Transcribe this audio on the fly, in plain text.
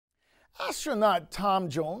Astronaut Tom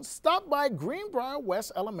Jones stopped by Greenbriar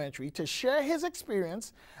West Elementary to share his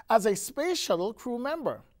experience as a space shuttle crew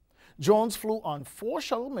member. Jones flew on 4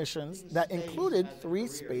 shuttle missions that included 3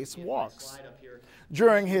 spacewalks.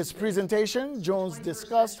 During his presentation, Jones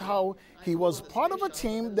discussed how he was part of a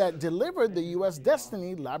team that delivered the U.S.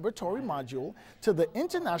 Destiny laboratory module to the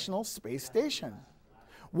International Space Station.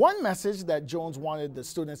 One message that Jones wanted the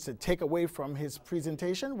students to take away from his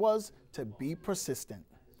presentation was to be persistent.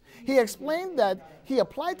 He explained that he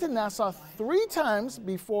applied to NASA 3 times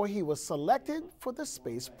before he was selected for the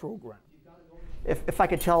space program. If I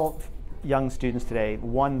could tell young students today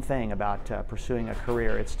one thing about pursuing a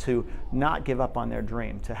career, it's to not give up on their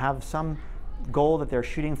dream, to have some goal that they're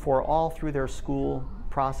shooting for all through their school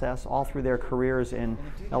process, all through their careers in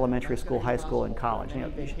elementary school, high school, and college. You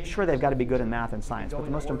know, sure, they've got to be good in math and science, but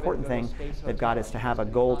the most important thing they've got is to have a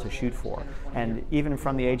goal to shoot for. And even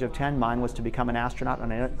from the age of 10, mine was to become an astronaut,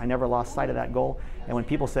 and I never lost sight of that goal. And when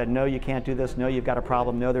people said, no, you can't do this, no, you've got a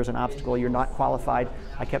problem, no, there's an obstacle, you're not qualified,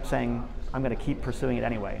 I kept saying, I'm going to keep pursuing it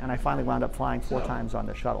anyway. And I finally wound up flying 4 times on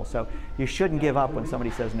the shuttle. So you shouldn't give up when somebody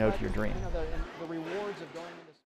says no to your dream. The rewards of going into